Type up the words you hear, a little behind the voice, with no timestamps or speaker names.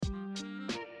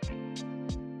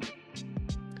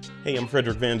Hey, I'm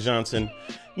Frederick Van Johnson.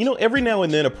 You know, every now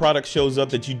and then a product shows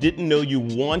up that you didn't know you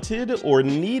wanted or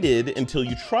needed until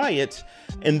you try it,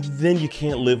 and then you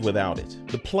can't live without it.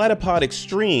 The Platypod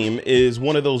Extreme is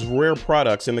one of those rare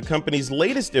products, and the company's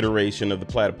latest iteration of the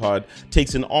Platypod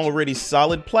takes an already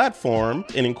solid platform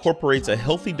and incorporates a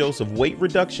healthy dose of weight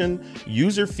reduction,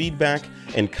 user feedback,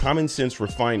 and common sense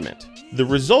refinement. The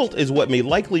result is what may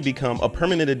likely become a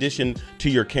permanent addition to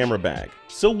your camera bag.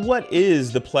 So what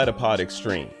is the Platypod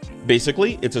Extreme?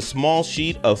 Basically, it's a small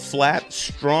sheet of flat,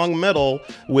 strong metal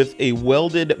with a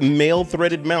welded male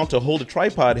threaded mount to hold a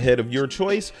tripod head of your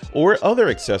choice or other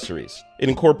accessories. It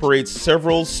incorporates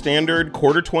several standard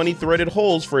 1/4-20 threaded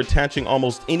holes for attaching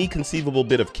almost any conceivable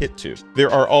bit of kit to.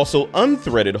 There are also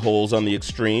unthreaded holes on the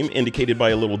Extreme, indicated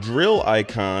by a little drill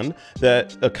icon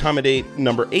that accommodate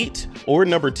number 8 or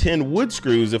number 10 wood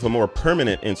screws if a more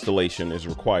permanent installation is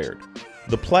required.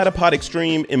 The Platypod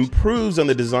Extreme improves on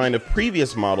the design of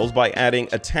previous models by adding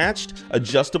attached,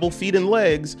 adjustable feet and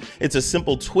legs. It's a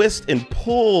simple twist and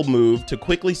pull move to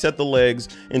quickly set the legs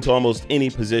into almost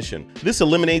any position. This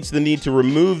eliminates the need to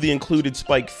remove the included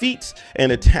spike feet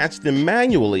and attach them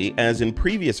manually as in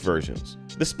previous versions.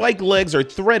 The spike legs are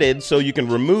threaded so you can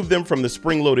remove them from the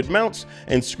spring-loaded mounts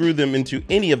and screw them into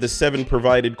any of the 7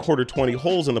 provided 1/4-20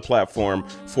 holes in the platform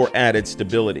for added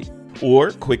stability.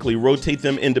 Or quickly rotate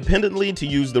them independently to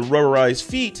use the rubberized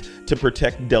feet to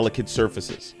protect delicate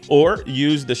surfaces. Or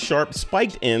use the sharp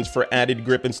spiked ends for added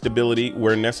grip and stability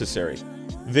where necessary.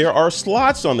 There are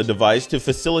slots on the device to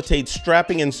facilitate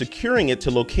strapping and securing it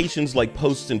to locations like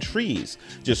posts and trees.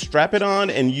 Just strap it on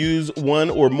and use one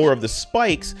or more of the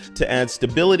spikes to add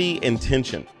stability and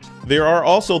tension. There are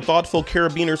also thoughtful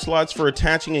carabiner slots for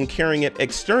attaching and carrying it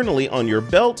externally on your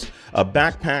belt, a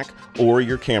backpack, or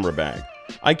your camera bag.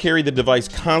 I carry the device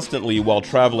constantly while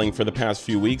traveling for the past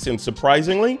few weeks, and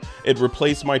surprisingly, it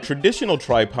replaced my traditional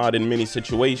tripod in many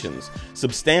situations,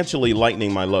 substantially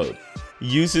lightening my load.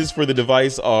 Uses for the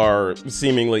device are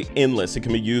seemingly endless. It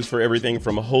can be used for everything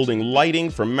from holding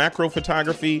lighting for macro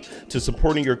photography to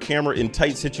supporting your camera in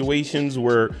tight situations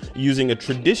where using a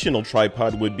traditional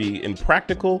tripod would be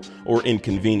impractical or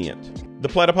inconvenient. The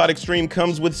Platypod Extreme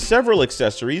comes with several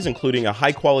accessories, including a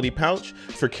high-quality pouch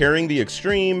for carrying the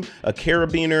Extreme, a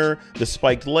carabiner, the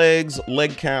spiked legs,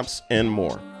 leg caps, and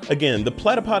more. Again, the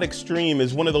Platypod Extreme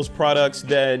is one of those products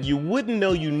that you wouldn't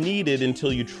know you needed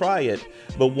until you try it,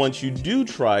 but once you do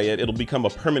try it, it'll become a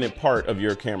permanent part of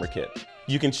your camera kit.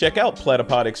 You can check out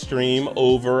Platypod Extreme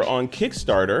over on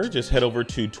Kickstarter. Just head over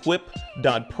to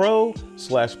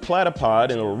twip.pro/platypod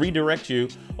and it'll redirect you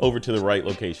over to the right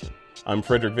location. I'm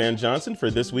Frederick Van Johnson for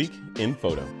This Week in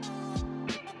Photo.